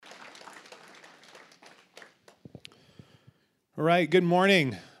All right, good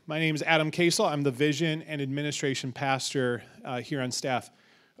morning. My name is Adam Kasel. I'm the Vision and Administration Pastor here on staff.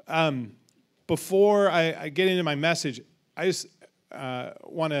 Before I get into my message, I just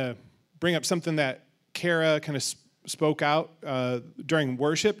want to bring up something that Kara kind of spoke out during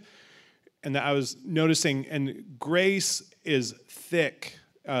worship, and that I was noticing, and grace is thick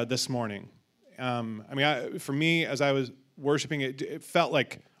this morning. For me, as I was worshiping, it felt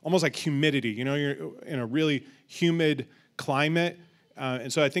like almost like humidity. You know, you're in a really humid climate,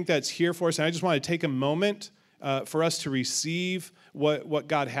 and so I think that's here for us. And I just want to take a moment for us to receive what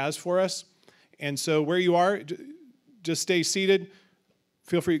God has for us. And so, where you are, just stay seated.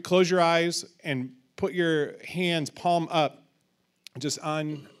 Feel free to close your eyes and put your hands palm up, just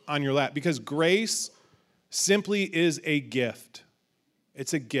on your lap, because grace simply is a gift.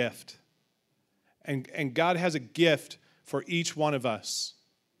 It's a gift, and God has a gift for each one of us.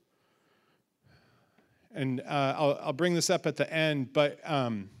 And I'll bring this up at the end, but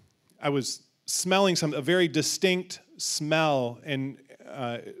I was smelling a very distinct smell, and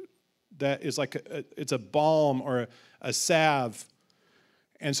that is like it's a balm or a salve.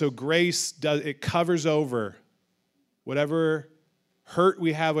 And so grace it covers over whatever hurt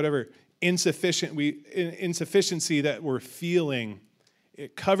we have, whatever insufficiency that we're feeling.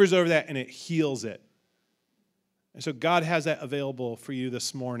 It covers over that and it heals it. And so God has that available for you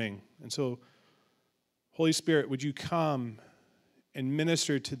this morning. And so, Holy Spirit, would you come and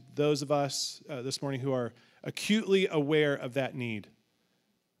minister to those of us this morning who are acutely aware of that need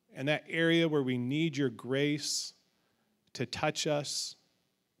and that area where we need your grace to touch us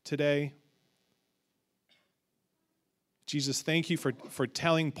today. Jesus, thank you for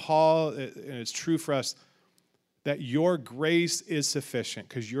telling Paul, and it's true for us, that your grace is sufficient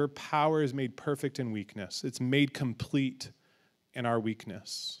because your power is made perfect in weakness. It's made complete in our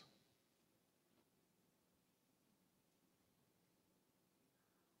weakness.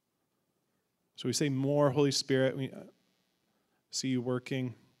 So we say more, Holy Spirit. We see you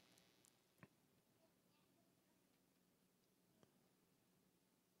working.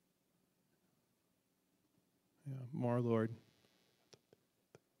 Yeah, more, Lord.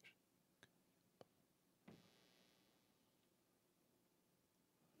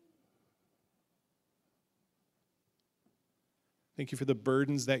 Thank you for the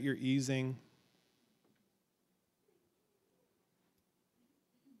burdens that you're easing.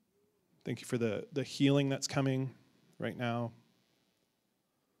 Thank you for the healing that's coming right now.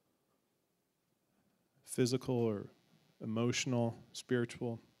 Physical or emotional,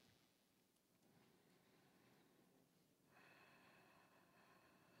 spiritual.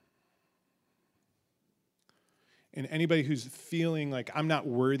 And anybody who's feeling like I'm not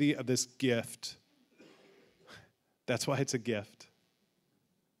worthy of this gift, that's why it's a gift.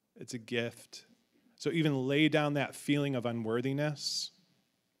 It's a gift. So even lay down that feeling of unworthiness.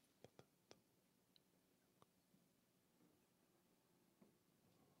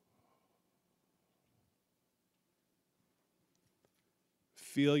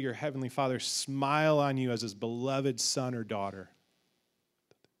 Feel your Heavenly Father smile on you as his beloved son or daughter.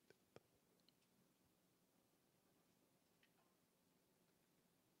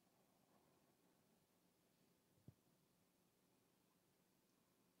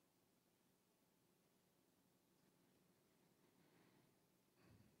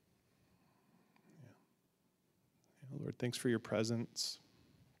 Yeah, Lord, thanks for your presence.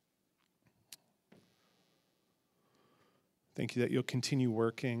 Thank you that you'll continue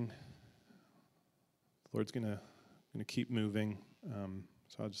working. The Lord's going to keep moving.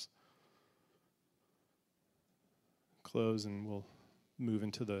 So I'll just close and we'll move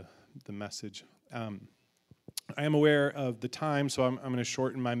into the message. I am aware of the time, so I'm going to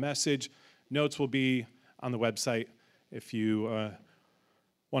shorten my message. Notes will be on the website if you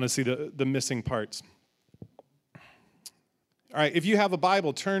want to see the missing parts. All right, if you have a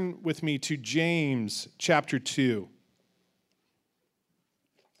Bible, turn with me to James chapter 2.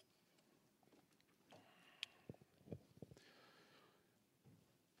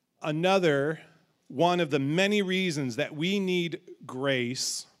 Another one of the many reasons that we need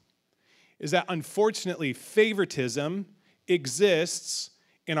grace is that, unfortunately, favoritism exists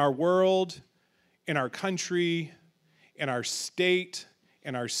in our world, in our country, in our state,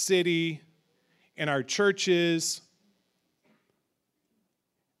 in our city, in our churches.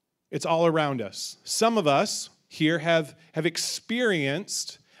 It's all around us. Some of us here have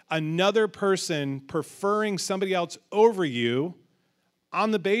experienced another person preferring somebody else over you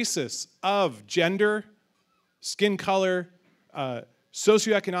on the basis of gender, skin color,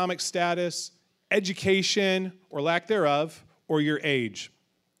 socioeconomic status, education or lack thereof, or your age.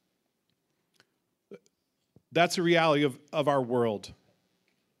 That's a reality of our world.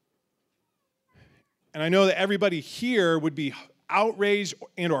 And I know that everybody here would be outraged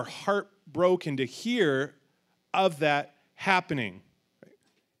and or heartbroken to hear of that happening.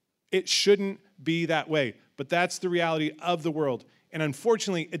 It shouldn't be that way, but that's the reality of the world. And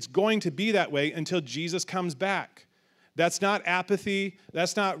unfortunately, it's going to be that way until Jesus comes back. That's not apathy.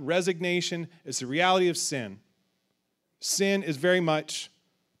 That's not resignation. It's the reality of sin. Sin is very much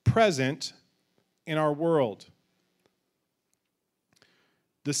present in our world.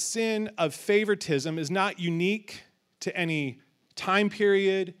 The sin of favoritism is not unique to any time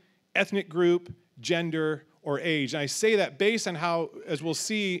period, ethnic group, gender, or age. And I say that based on how, as we'll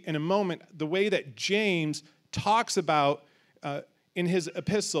see in a moment, the way that James talks about in his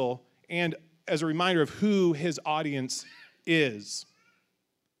epistle and as a reminder of who his audience is.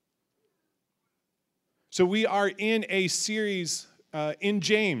 So we are in a series in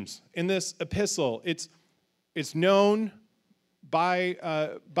James, in this epistle. It's known by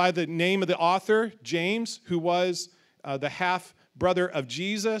the name of the author, James, who was the half-brother of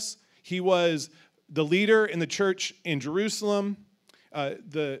Jesus. He was the leader in the church in Jerusalem.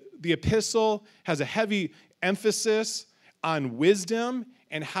 The epistle has a heavy emphasis on wisdom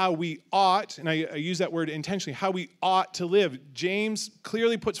and how we ought, and I use that word intentionally, how we ought to live. James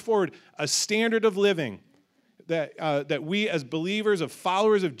clearly puts forward a standard of living that we as believers, of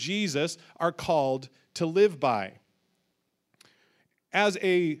followers of Jesus, are called to live by. As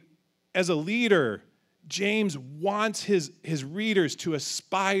a leader, James wants his readers to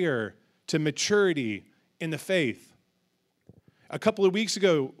aspire to maturity in the faith. A couple of weeks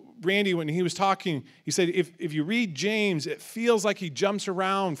ago, Randy, when he was talking, he said, if you read James, it feels like he jumps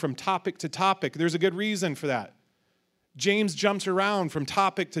around from topic to topic. There's a good reason for that. James jumps around from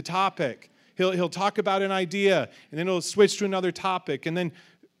topic to topic. He'll talk about an idea, and then he'll switch to another topic, and then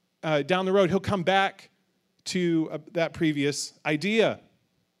down the road, he'll come back to that previous idea.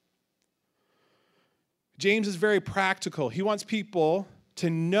 James is very practical. He wants people to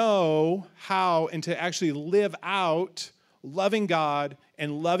know how and to actually live out loving God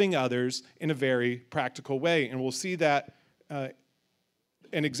and loving others in a very practical way. And we'll see that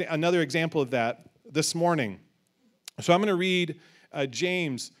another example of that this morning. So I'm going to read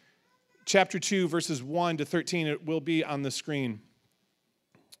James chapter 2, verses 1 to 13. It will be on the screen.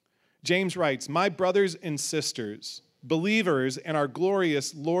 James writes, "My brothers and sisters, believers in our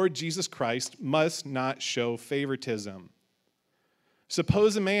glorious Lord Jesus Christ must not show favoritism.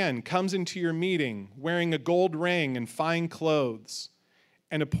 Suppose a man comes into your meeting wearing a gold ring and fine clothes,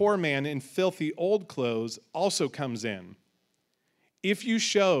 and a poor man in filthy old clothes also comes in. If you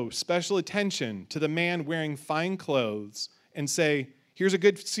show special attention to the man wearing fine clothes and say, 'Here's a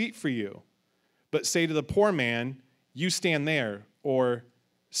good seat for you,' but say to the poor man, 'You stand there,' or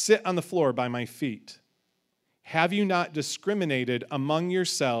 'Sit on the floor by my feet,' have you not discriminated among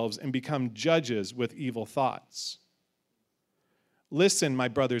yourselves and become judges with evil thoughts? Listen, my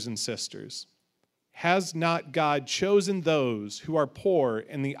brothers and sisters. Has not God chosen those who are poor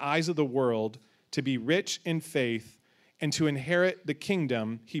in the eyes of the world to be rich in faith and to inherit the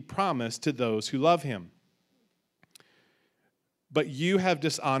kingdom he promised to those who love him? But you have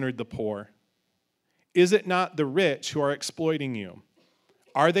dishonored the poor. Is it not the rich who are exploiting you?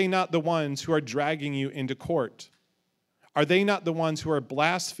 Are they not the ones who are dragging you into court? Are they not the ones who are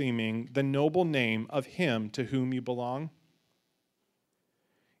blaspheming the noble name of him to whom you belong?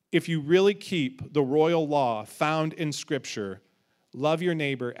 If you really keep the royal law found in Scripture, love your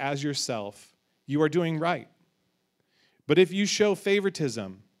neighbor as yourself, you are doing right. But if you show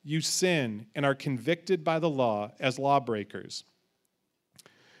favoritism, you sin and are convicted by the law as lawbreakers.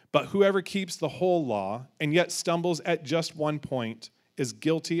 But whoever keeps the whole law and yet stumbles at just one point is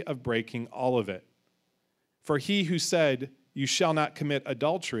guilty of breaking all of it. For he who said, 'You shall not commit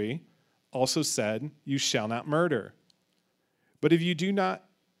adultery,' also said, 'You shall not murder.' But if you do not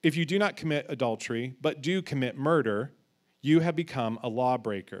commit adultery, but do commit murder, you have become a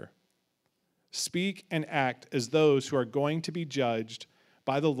lawbreaker. Speak and act as those who are going to be judged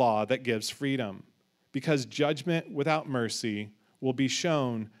by the law that gives freedom, because judgment without mercy will be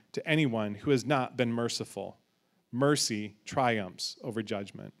shown to anyone who has not been merciful. Mercy triumphs over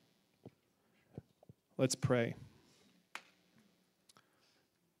judgment." Let's pray.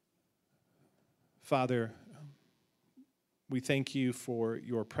 Father, we thank you for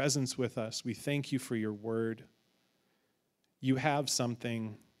your presence with us. We thank you for your word. You have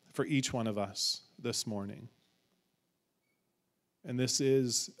something for each one of us this morning. And this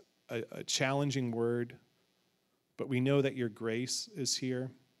is a challenging word, but we know that your grace is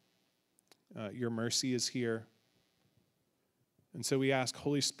here. Your mercy is here. And so we ask,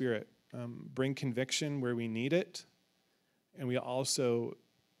 Holy Spirit, bring conviction where we need it. And we also,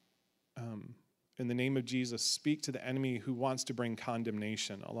 in the name of Jesus, speak to the enemy who wants to bring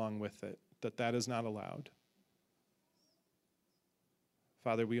condemnation along with it, that is not allowed.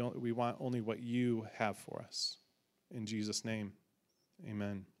 Father, we want only what you have for us. In Jesus' name,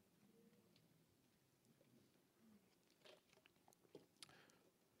 amen.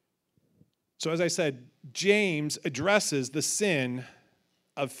 So as I said, James addresses the sin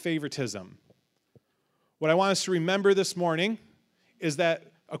of favoritism. What I want us to remember this morning is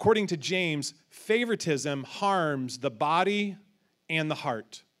that, according to James, favoritism harms the body and the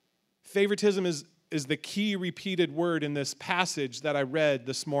heart. Favoritism is the key repeated word in this passage that I read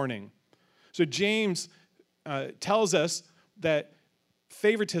this morning. So James tells us that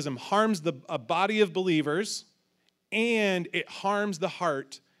favoritism harms a body of believers, and it harms the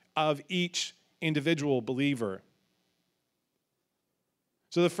heart of each individual believer.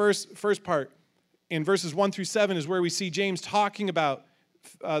 So the first part, in verses 1 through 7, is where we see James talking about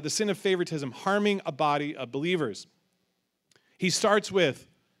the sin of favoritism harming a body of believers. He starts with,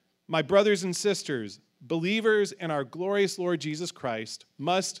 "My brothers and sisters, believers in our glorious Lord Jesus Christ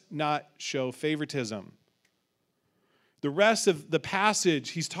must not show favoritism." The rest of the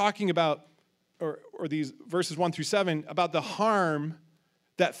passage, he's talking about, or these verses 1 through 7, about the harm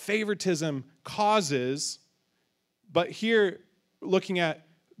that favoritism causes, but here looking at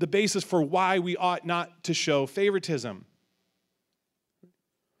the basis for why we ought not to show favoritism.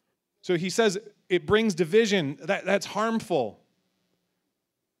 So he says it brings division, that's harmful.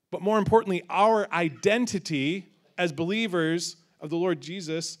 But more importantly, our identity as believers of the Lord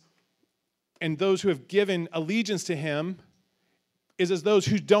Jesus and those who have given allegiance to him is as those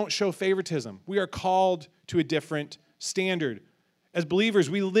who don't show favoritism. We are called to a different standard. As believers,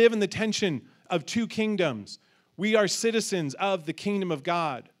 we live in the tension of two kingdoms. We are citizens of the kingdom of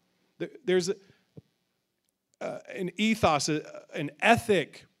God. There's an ethos, an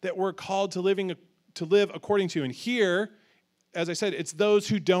ethic that we're called to live according to. And here, as I said, it's those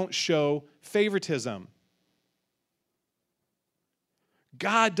who don't show favoritism.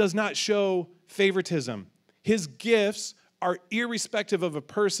 God does not show favoritism. His gifts are irrespective of a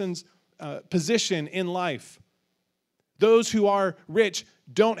person's position in life. Those who are rich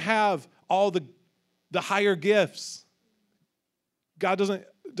don't have all the higher gifts. God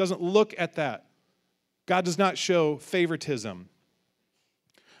doesn't look at that. God does not show favoritism.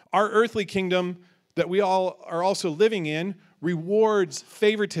 Our earthly kingdom that we all are also living in rewards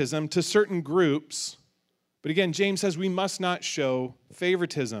favoritism to certain groups. But again, James says we must not show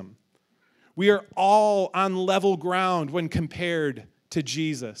favoritism. We are all on level ground when compared to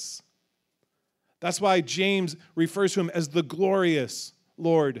Jesus. That's why James refers to him as the glorious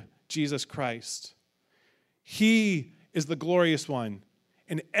Lord Jesus Christ. He is the glorious one.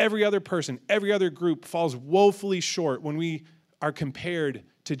 And every other person, every other group falls woefully short when we are compared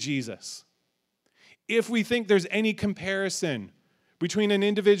to Jesus. If we think there's any comparison between an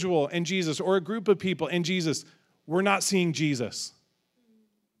individual and Jesus or a group of people and Jesus, we're not seeing Jesus.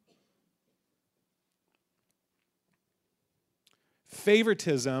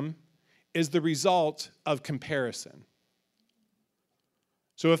 Favoritism is the result of comparison.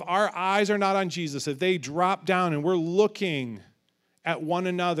 So if our eyes are not on Jesus, if they drop down and we're looking at one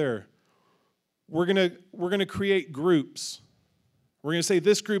another, we're going to create groups. We're going to say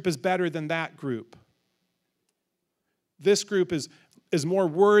this group is better than that group. This group is more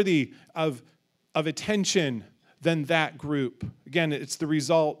worthy of attention than that group. Again, it's the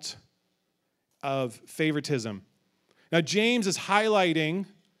result of favoritism. Now, James is highlighting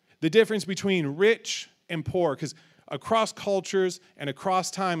the difference between rich and poor, because across cultures and across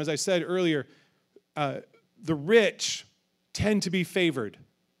time, as I said earlier, the rich tend to be favored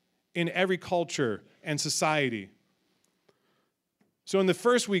in every culture and society. So in the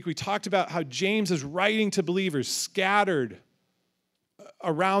first week, we talked about how James is writing to believers scattered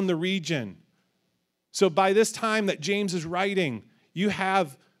around the region. So by this time that James is writing, you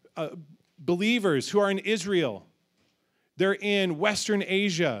have believers who are in Israel. They're in Western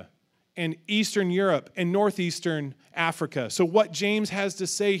Asia and Eastern Europe and Northeastern Africa. So what James has to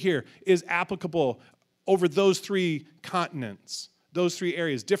say here is applicable over those three continents, those three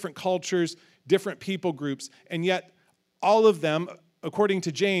areas, different cultures, different people groups, and yet all of them, according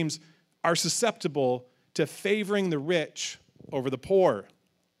to James, are susceptible to favoring the rich over the poor.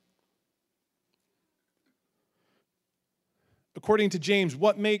 According to James,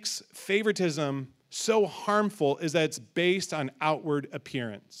 what makes favoritism so harmful is that it's based on outward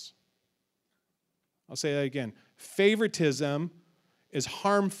appearance. I'll say that again. Favoritism is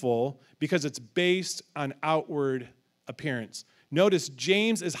harmful because it's based on outward appearance. Notice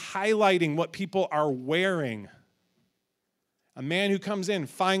James is highlighting what people are wearing. A man who comes in,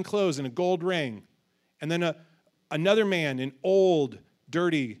 fine clothes and a gold ring, and then another man in old,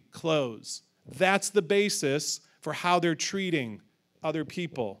 dirty clothes. That's the basis for how they're treating other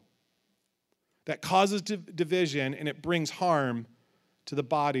people. That causes division, and it brings harm to the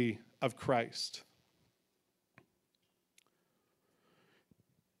body of Christ.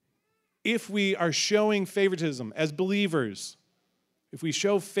 If we are showing favoritism as believers, if we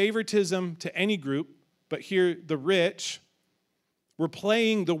show favoritism to any group, but here the rich, we're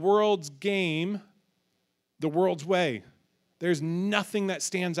playing the world's game the world's way. There's nothing that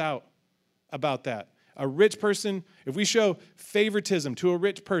stands out about that. A rich person, if we show favoritism to a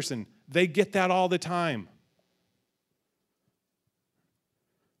rich person, they get that all the time.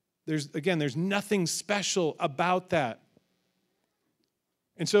 There's nothing special about that.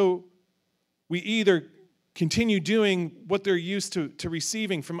 And so we either continue doing what they're used to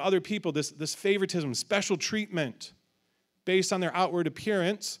receiving from other people, this favoritism, special treatment based on their outward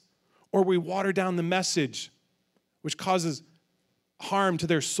appearance, or we water down the message, which causes harm to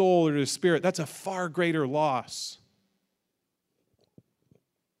their soul or their spirit. That's a far greater loss.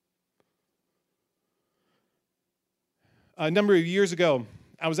 A number of years ago,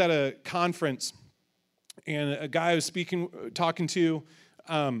 I was at a conference, and a guy I was talking to,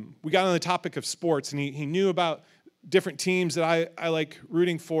 we got on the topic of sports, and he knew about different teams that I like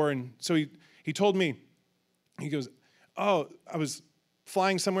rooting for, and so he told me, he goes, oh, I was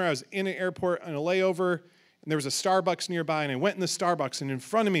flying somewhere, I was in an airport on a layover, and there was a Starbucks nearby, and I went in the Starbucks, and in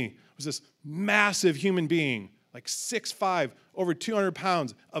front of me was this massive human being, like 6'5", over 200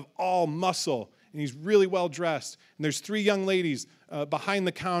 pounds of all muscle, and he's really well dressed. And there's 3 young ladies behind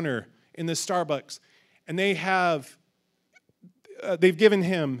the counter in this Starbucks, and they've given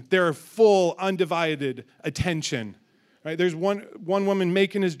him their full, undivided attention. Right? There's one woman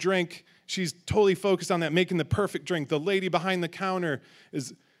making his drink. She's totally focused on that, making the perfect drink. The lady behind the counter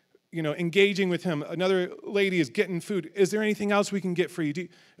is, engaging with him. Another lady is getting food. Is there anything else we can get for you? Do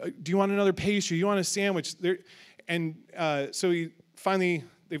you want another pastry? Do you want a sandwich? So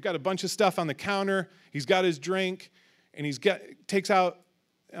they've got a bunch of stuff on the counter. He's got his drink, and takes out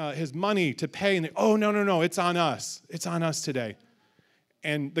his money to pay. And oh, no, it's on us. It's on us today.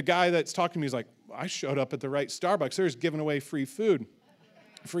 And the guy that's talking to me is like, I showed up at the right Starbucks. They're just giving away free food,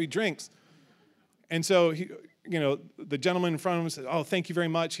 free drinks. And so the gentleman in front of him says, oh, thank you very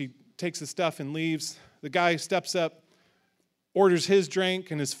much. He takes the stuff and leaves. The guy steps up, orders his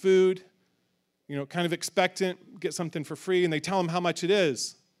drink and his food, kind of expectant, get something for free, and they tell him how much it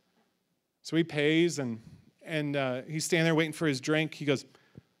is. So he pays, and he's standing there waiting for his drink. He goes,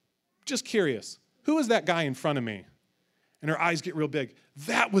 just curious, who is that guy in front of me? And her eyes get real big.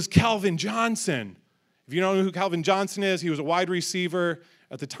 That was Calvin Johnson. If you don't know who Calvin Johnson is, he was a wide receiver.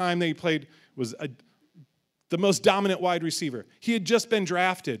 At the time that he played, was the most dominant wide receiver. He had just been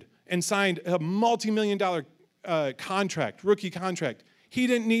drafted and signed a multi-million-dollar contract, rookie contract. He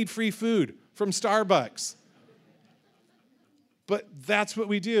didn't need free food from Starbucks. But that's what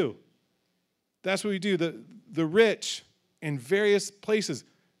we do. That's what we do. The rich in various places,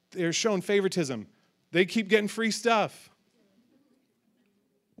 they're shown favoritism. They keep getting free stuff.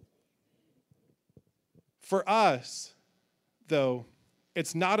 For us, though,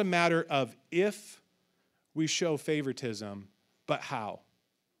 it's not a matter of if we show favoritism, but how.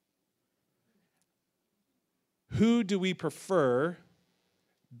 Who do we prefer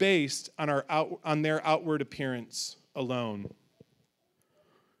based on their outward appearance alone?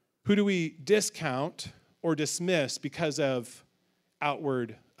 Who do we discount or dismiss because of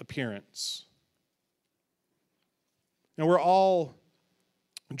outward appearance? Now, we're all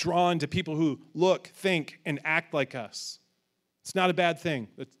drawn to people who look, think, and act like us. It's not a bad thing.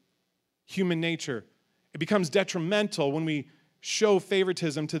 It's human nature. It becomes detrimental when we show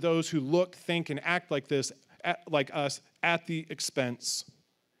favoritism to those who look, think, and act like us at the expense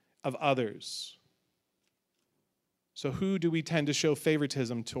of others. So who do we tend to show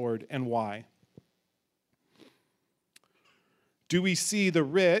favoritism toward, and why? Do we see the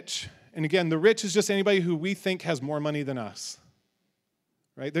rich? And again, the rich is just anybody who we think has more money than us.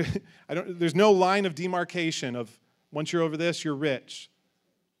 Right? There's no line of demarcation of once you're over this, you're rich.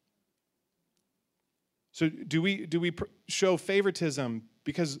 So do we show favoritism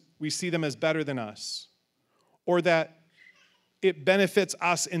because we see them as better than us? Or that it benefits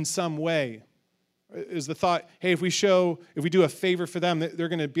us in some way? Is the thought, hey, if we do a favor for them, they're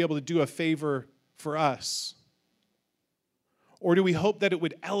going to be able to do a favor for us? Or do we hope that it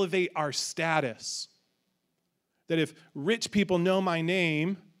would elevate our status? That if rich people know my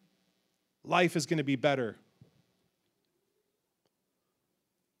name, life is going to be better.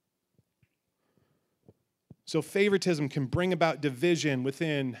 So favoritism can bring about division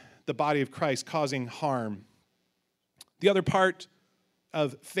within the body of Christ, causing harm. The other part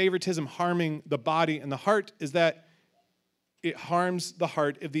of favoritism harming the body and the heart is that it harms the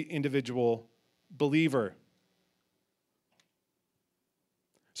heart of the individual believer.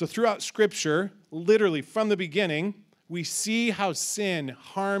 So throughout Scripture, literally from the beginning, we see how sin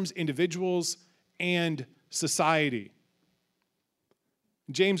harms individuals and society.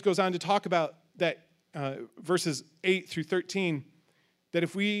 James goes on to talk about that, verses 8 through 13, that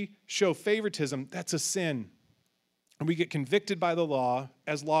if we show favoritism, that's a sin. And we get convicted by the law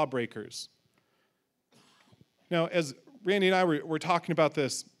as lawbreakers. Now, as Randy and I were talking about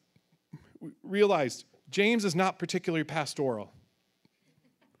this, we realized James is not particularly pastoral.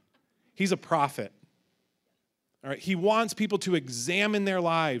 He's a prophet. All right, he wants people to examine their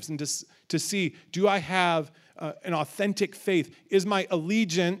lives and to see, do I have an authentic faith? Is my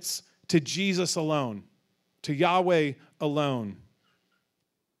allegiance to Jesus alone, to Yahweh alone?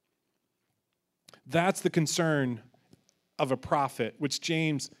 That's the concern of a prophet, which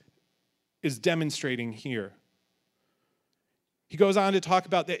James is demonstrating here. He goes on to talk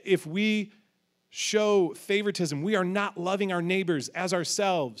about that if we show favoritism, we are not loving our neighbors as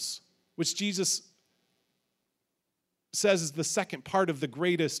ourselves, which Jesus says is the second part of the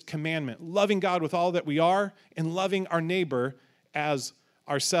greatest commandment, loving God with all that we are and loving our neighbor as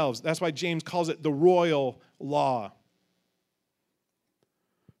ourselves. That's why James calls it the royal law.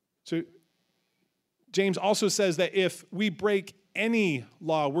 So James also says that if we break any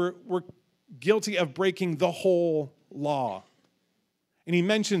law, we're guilty of breaking the whole law. And he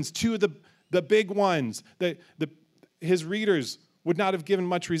mentions two of the big ones that his readers would not have given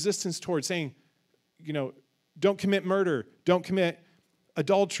much resistance towards, saying, don't commit murder, don't commit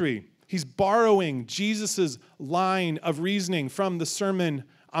adultery. He's borrowing Jesus' line of reasoning from the Sermon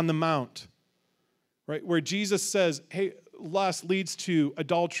on the Mount, right? Where Jesus says, hey, lust leads to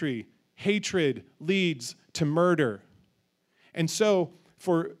adultery, hatred leads to murder. And so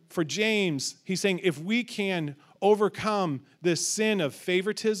for James, he's saying if we can overcome this sin of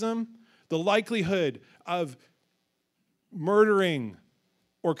favoritism, the likelihood of murdering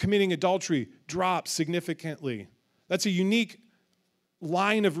or committing adultery drops significantly. That's a unique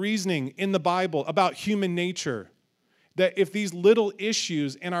line of reasoning in the Bible about human nature, that if these little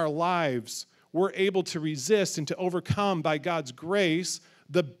issues in our lives we're able to resist and to overcome by God's grace,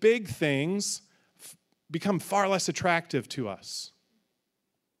 the big things become far less attractive to us.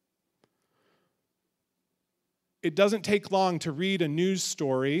 It doesn't take long to read a news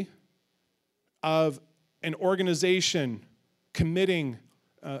story of an organization committing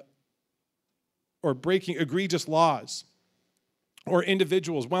or breaking egregious laws, or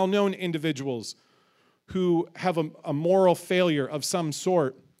individuals, well-known individuals, who have a moral failure of some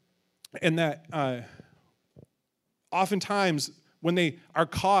sort, and that oftentimes when they are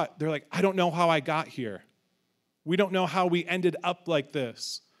caught, they're like, I don't know how I got here. We don't know how we ended up like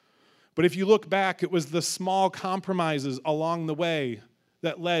this. But if you look back, it was the small compromises along the way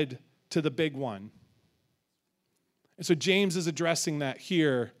that led to the big one. And so James is addressing that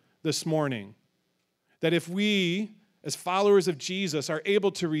here this morning. That if we, as followers of Jesus, are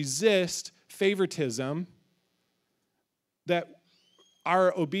able to resist favoritism, that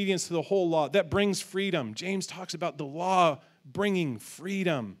our obedience to the whole law, that brings freedom. James talks about the law bringing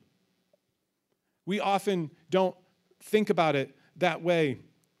freedom. We often don't think about it that way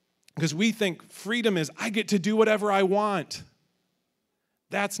because we think freedom is, I get to do whatever I want.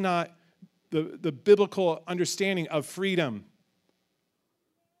 That's not the biblical understanding of freedom.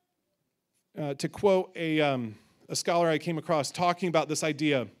 To quote a scholar I came across talking about this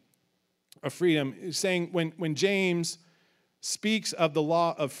idea of freedom, saying when James speaks of the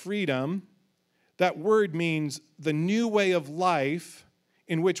law of freedom, that word means the new way of life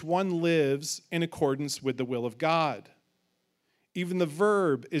in which one lives in accordance with the will of God. Even the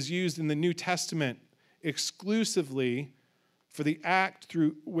verb is used in the New Testament exclusively for the act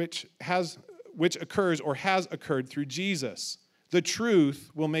through which occurs or has occurred through Jesus. The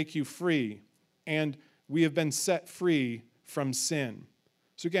truth will make you free, and we have been set free from sin.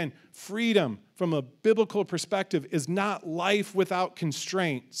 So again, freedom from a biblical perspective is not life without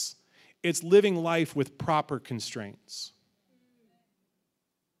constraints. It's living life with proper constraints.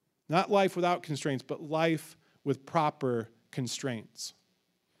 Not life without constraints, but life with proper constraints.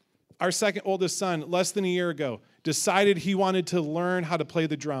 Our second oldest son, less than a year ago, decided he wanted to learn how to play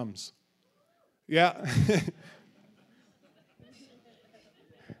the drums. Yeah.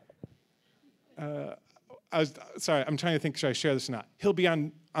 I'm trying to think, should I share this or not? He'll be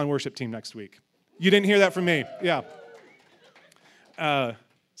on worship team next week. You didn't hear that from me. Yeah.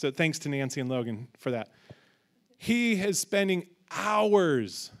 So thanks to Nancy and Logan for that. He is spending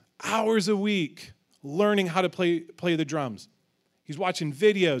hours a week learning how to play the drums. He's watching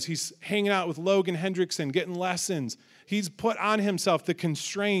videos. He's hanging out with Logan Hendrickson, getting lessons. He's put on himself the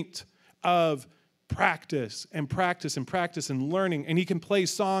constraint of practice and practice and practice and learning, and he can play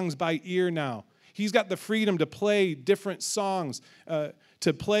songs by ear now. He's got the freedom to play different songs,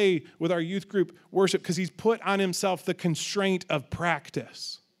 to play with our youth group worship, because he's put on himself the constraint of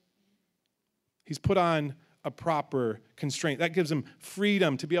practice. He's put on a proper constraint. That gives him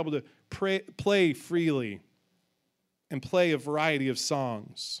freedom to be able to play freely and play a variety of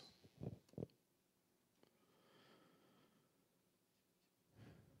songs.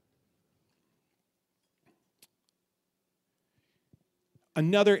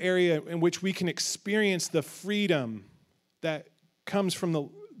 Another area in which we can experience the freedom that comes from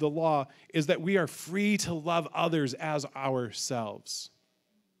the law is that we are free to love others as ourselves.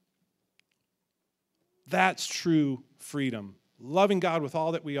 That's true freedom. Loving God with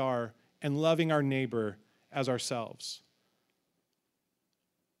all that we are and loving our neighbor as ourselves.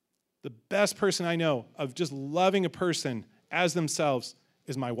 The best person I know of just loving a person as themselves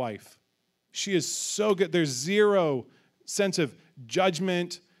is my wife. She is so good. There's zero sense of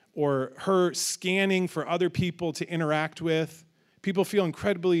judgment or her scanning for other people to interact with. People feel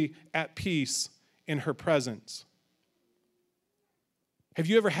incredibly at peace in her presence. Have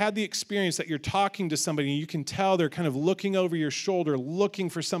you ever had the experience that you're talking to somebody and you can tell they're kind of looking over your shoulder, looking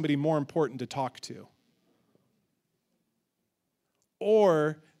for somebody more important to talk to?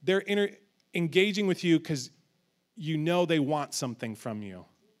 Or they're engaging with you because you know they want something from you.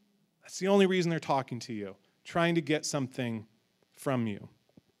 That's the only reason they're talking to you, trying to get something from you.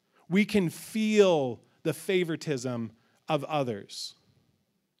 We can feel the favoritism of others.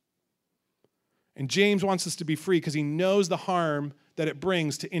 And James wants us to be free because he knows the harm that it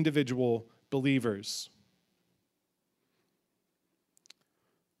brings to individual believers.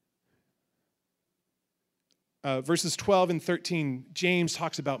 Verses 12 and 13, James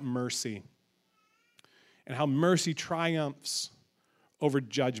talks about mercy and how mercy triumphs over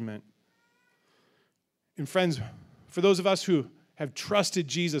judgment. And friends, for those of us who have trusted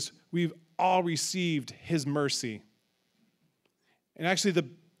Jesus, we've all received his mercy. And actually,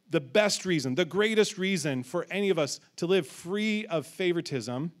 the best reason, the greatest reason for any of us to live free of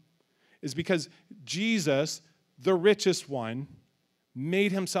favoritism is because Jesus, the richest one,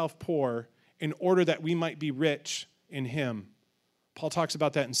 made himself poor in order that we might be rich in him. Paul talks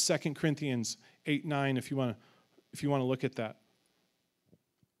about that in 2 Corinthians 8:9, if you want to look at that.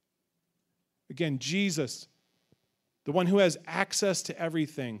 Again, Jesus, the one who has access to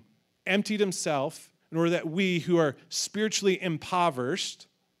everything, emptied himself in order that we who are spiritually impoverished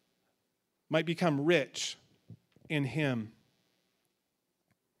might become rich in him.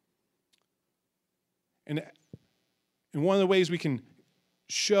 And one of the ways we can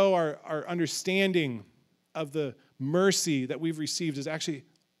show our understanding of the mercy that we've received is actually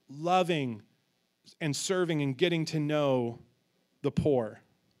loving and serving and getting to know the poor.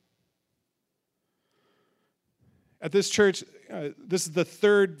 At this church, this is the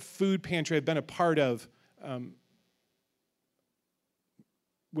third food pantry I've been a part of,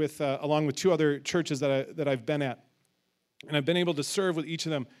 along with two other churches that I've been at. And I've been able to serve with each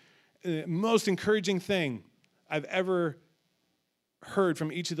of them. The most encouraging thing I've ever heard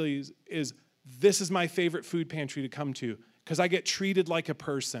from each of these is, this is my favorite food pantry to come to because I get treated like a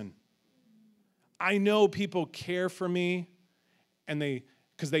person. I know people care for me, and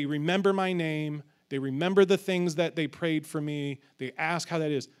because they remember my name, they remember the things that they prayed for me, they ask how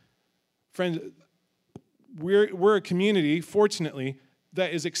that is. Friends, we're a community, fortunately,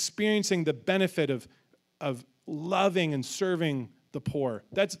 that is experiencing the benefit of loving and serving the poor.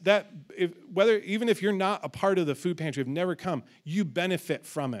 Even if you're not a part of the food pantry, have never come, you benefit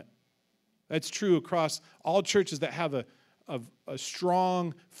from it. That's true across all churches that have a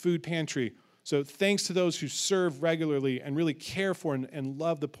strong food pantry. So thanks to those who serve regularly and really care for and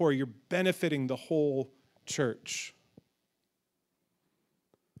love the poor, you're benefiting the whole church.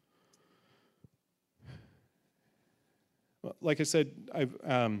 Well, like I said, I've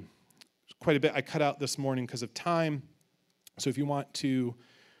quite a bit I cut out this morning because of time. So if you want to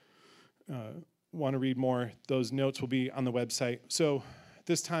read more, those notes will be on the website. So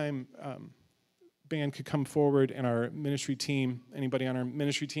this time, band could come forward, and our ministry team, anybody on our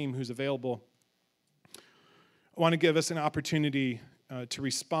ministry team who's available, I want to give us an opportunity to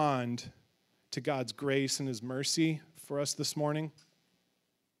respond to God's grace and his mercy for us this morning.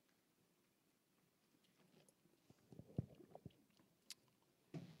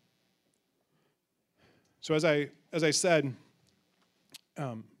 So as I said,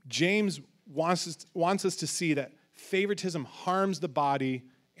 James wants us to see that favoritism harms the body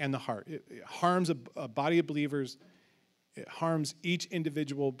and the heart. It harms a body of believers. It harms each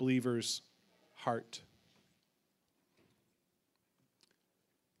individual believer's heart.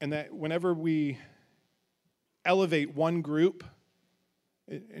 And that whenever we elevate one group,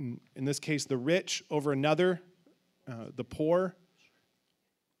 in this case the rich over another, the poor,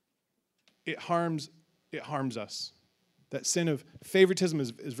 it harms us. That sin of favoritism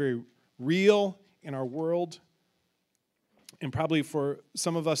is very real in our world. And probably for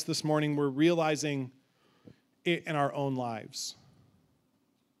some of us this morning, we're realizing it in our own lives.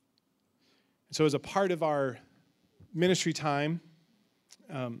 So as a part of our ministry time,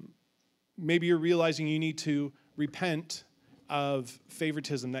 maybe you're realizing you need to repent of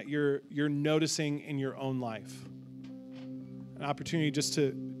favoritism that you're noticing in your own life. An opportunity just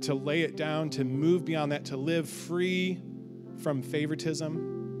to lay it down, to move beyond that, to live free from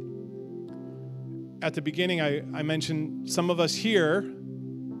favoritism. At the beginning, I mentioned some of us here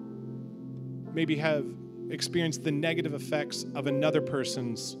maybe have experienced the negative effects of another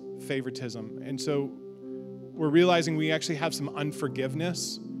person's favoritism. And so we're realizing we actually have some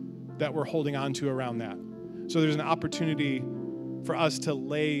unforgiveness that we're holding on to around that. So there's an opportunity for us to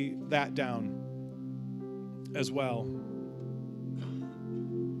lay that down as well.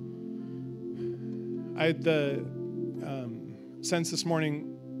 I had the sense this morning,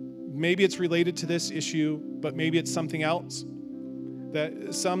 maybe it's related to this issue, but maybe it's something else.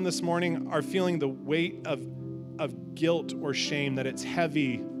 That some this morning are feeling the weight of guilt or shame, that it's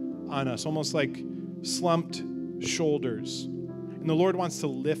heavy on us, almost like slumped shoulders. And the Lord wants to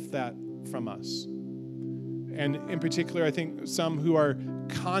lift that from us. And in particular, I think some who are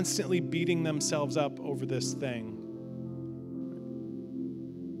constantly beating themselves up over this thing.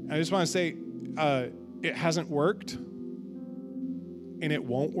 I just want to say, it hasn't worked, and it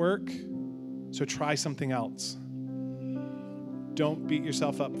won't work, so try something else. Don't beat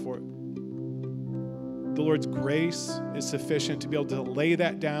yourself up for it. The Lord's grace is sufficient to be able to lay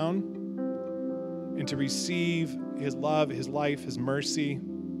that down and to receive His love, His life, His mercy.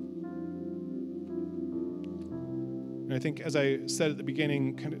 And I think, as I said at the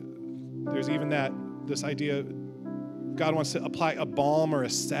beginning, there's even this idea, God wants to apply a balm or a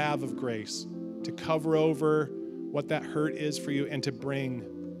salve of grace to cover over what that hurt is for you and to bring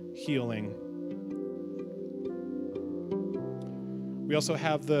healing. We also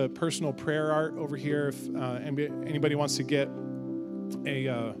have the personal prayer art over here. If anybody wants to get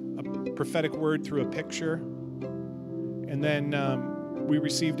a prophetic word through a picture. And then we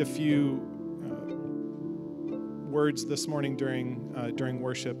received a few words this morning during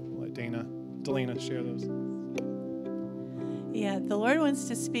worship. Let Delana share those. Yeah, the Lord wants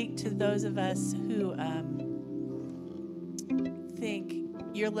to speak to those of us who think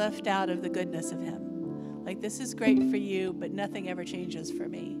you're left out of the goodness of Him. Like, this is great for you, but nothing ever changes for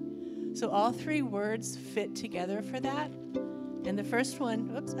me. So all three words fit together for that. And the first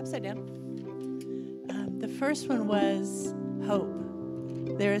one, upside down. The first one was hope.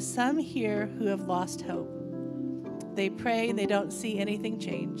 There are some here who have lost hope. They pray, they don't see anything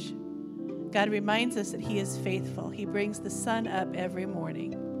change. God reminds us that He is faithful. He brings the sun up every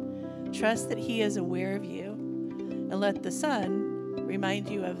morning. Trust that He is aware of you, and let the sun remind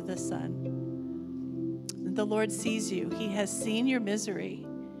you of the sun. The Lord sees you. He has seen your misery.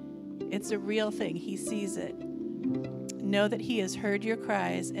 It's a real thing. He sees it. Know that He has heard your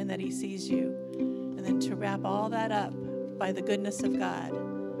cries and that He sees you. And then to wrap all that up by the goodness of God,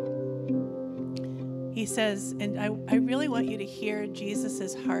 He says, and I really want you to hear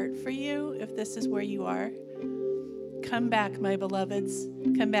Jesus' heart for you if this is where you are. Come back, my beloveds.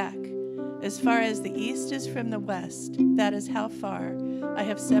 Come back. As far as the east is from the west, that is how far I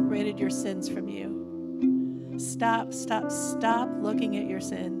have separated your sins from you. Stop looking at your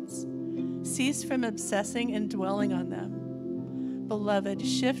sins. Cease from obsessing and dwelling on them. Beloved,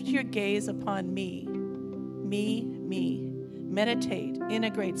 shift your gaze upon me. Me. Meditate,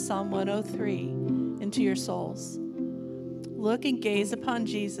 integrate Psalm 103 into your souls. Look and gaze upon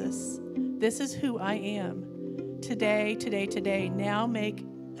Jesus. This is who I am. Today. Now make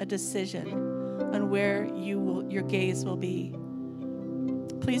a decision on where your gaze will be.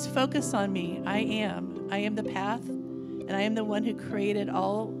 Please focus on me. I am the path, and I am the one who created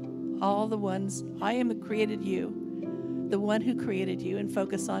all the ones. I am who created you, the one who created you, and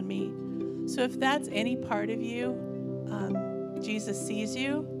focus on me. So if that's any part of you, Jesus sees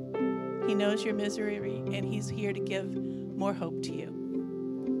you. He knows your misery, and He's here to give more hope to you.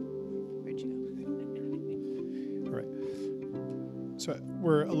 Where'd you go? All right. So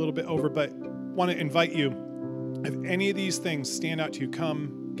we're a little bit over, but want to invite you, if any of these things stand out to you,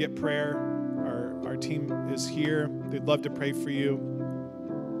 come get prayer. Our team is here. They'd love to pray for you.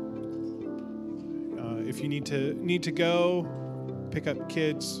 If you need to go, pick up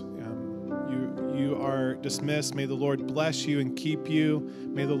kids. You are dismissed. May the Lord bless you and keep you.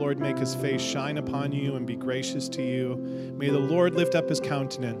 May the Lord make his face shine upon you and be gracious to you. May the Lord lift up his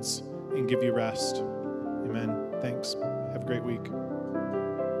countenance and give you rest. Amen. Thanks. Have a great week.